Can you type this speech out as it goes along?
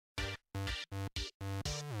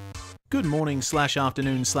Good morning /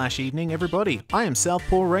 afternoon / evening, everybody. I am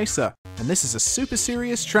Southpaw Racer, and this is a super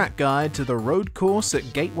serious track guide to the road course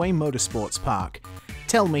at Gateway Motorsports Park.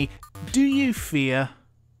 Tell me, do you fear?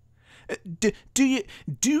 Do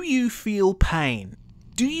you feel pain?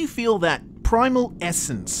 Do you feel that primal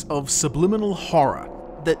essence of subliminal horror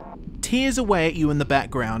that tears away at you in the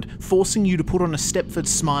background, forcing you to put on a Stepford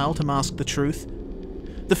smile to mask the truth?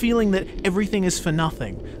 The feeling that everything is for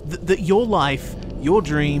nothing, that your life, your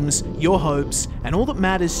dreams, your hopes, and all that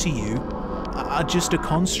matters to you are just a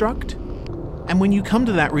construct? And when you come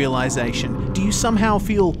to that realization, do you somehow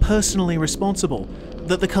feel personally responsible?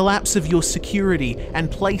 That the collapse of your security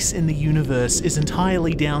and place in the universe is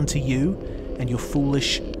entirely down to you and your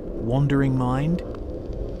foolish, wandering mind?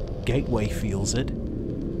 Gateway feels it.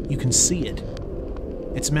 You can see it.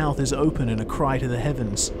 Its mouth is open in a cry to the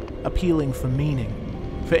heavens, appealing for meaning,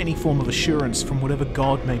 for any form of assurance from whatever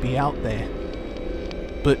God may be out there.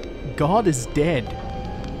 But God is dead,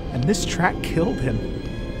 and this track killed him.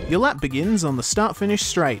 Your lap begins on the start-finish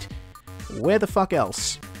straight. Where the fuck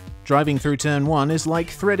else? Driving through turn 1 is like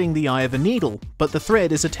threading the eye of a needle, but the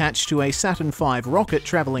thread is attached to a Saturn V rocket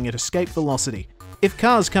travelling at escape velocity. If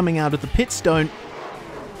cars coming out of the pits don't...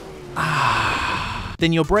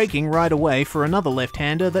 then you're braking right away for another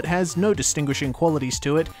left-hander that has no distinguishing qualities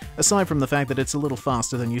to it, aside from the fact that it's a little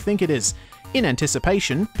faster than you think it is. In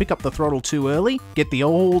anticipation, pick up the throttle too early, get the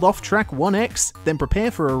old off-track 1X, then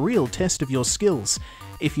prepare for a real test of your skills,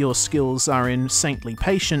 if your skills are in saintly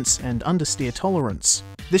patience and understeer tolerance.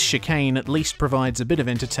 This chicane at least provides a bit of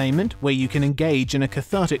entertainment, where you can engage in a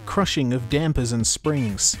cathartic crushing of dampers and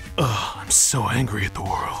springs. Ugh, I'm so angry at the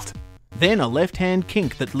world. Then a left-hand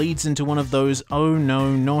kink that leads into one of those oh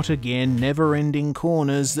no, not again, never-ending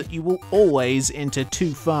corners that you will always enter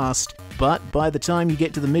too fast. But by the time you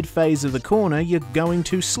get to the mid-phase of the corner, you're going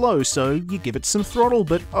too slow, so you give it some throttle,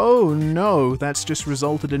 but oh no, that's just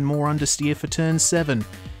resulted in more understeer for turn 7.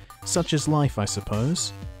 Such is life, I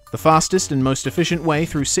suppose. The fastest and most efficient way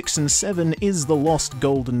through 6 and 7 is the lost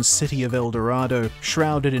golden city of El Dorado,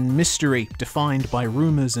 shrouded in mystery, defined by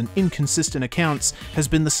rumors and inconsistent accounts, has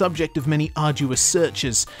been the subject of many arduous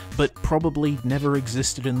searches, but probably never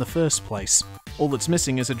existed in the first place. All that's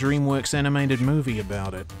missing is a DreamWorks animated movie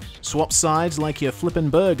about it. Swap sides like you're flippin'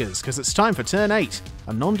 burgers, cause it's time for turn 8,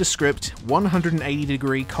 a nondescript,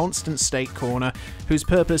 180-degree constant state corner whose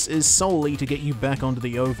purpose is solely to get you back onto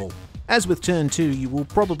the oval. As with turn 2, you will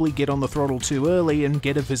probably get on the throttle too early and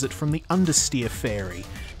get a visit from the understeer fairy,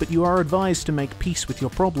 but you are advised to make peace with your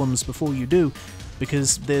problems before you do,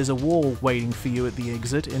 because there's a wall waiting for you at the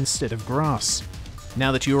exit instead of grass.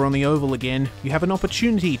 Now that you're on the oval again, you have an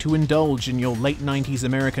opportunity to indulge in your late 90s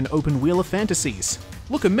American open-wheeler fantasies.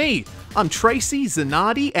 Look at me! I'm Tracy,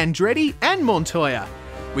 Zanardi, Andretti, and Montoya!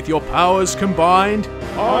 With your powers combined,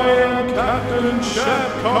 I am Captain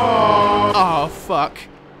Chefcar! Oh, fuck.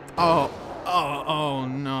 Oh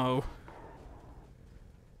no.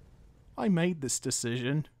 I made this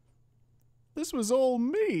decision. This was all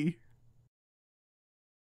me.